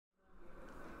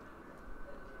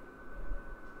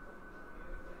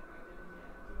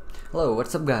Hello,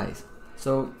 what's up guys?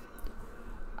 So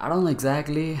I don't know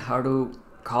exactly how to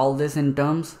call this in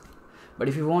terms, but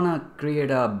if you wanna create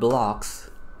a blocks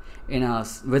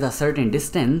with a certain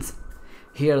distance,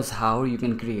 here's how you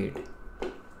can create.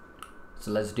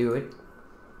 So let's do it.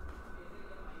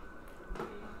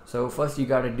 So first you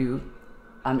gotta do,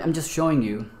 I'm just showing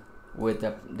you with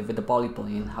the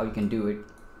polyplane how you can do it.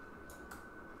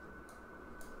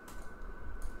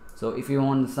 So if you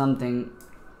want something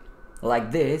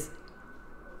like this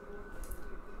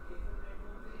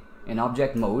in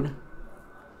object mode,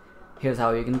 here's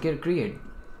how you can create.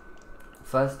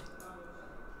 First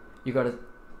you gotta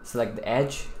select the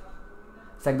edge,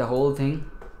 select the whole thing,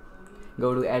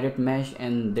 go to edit mesh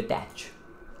and detach.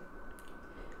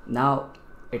 Now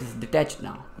it is detached.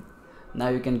 Now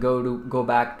you can go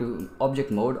back to object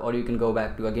mode, or you can go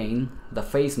back to again the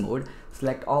face mode,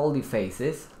 select all the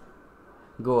faces,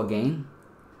 go again,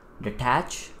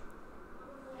 detach.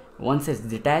 Once it's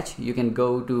detached, you can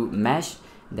go to mesh,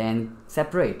 then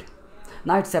separate.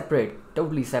 Now it's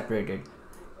totally separated,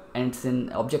 and it's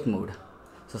in object mode.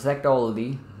 So select all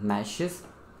the meshes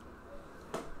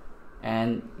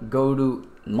and go to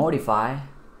modify,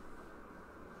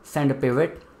 center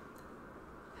pivot.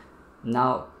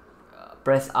 Now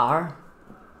press R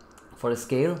for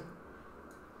scale,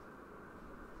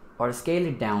 or scale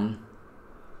it down.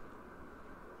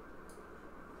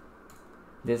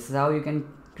 This is how you can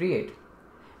create.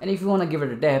 And if you want to give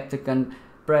it a depth, you can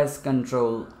press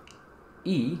Ctrl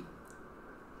E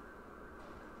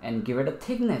and give it a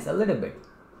thickness a little bit.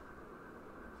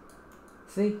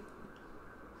 See,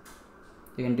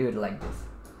 you can do it like this.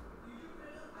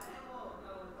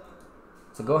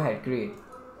 So go ahead, create.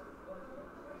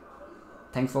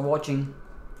 Thanks for watching.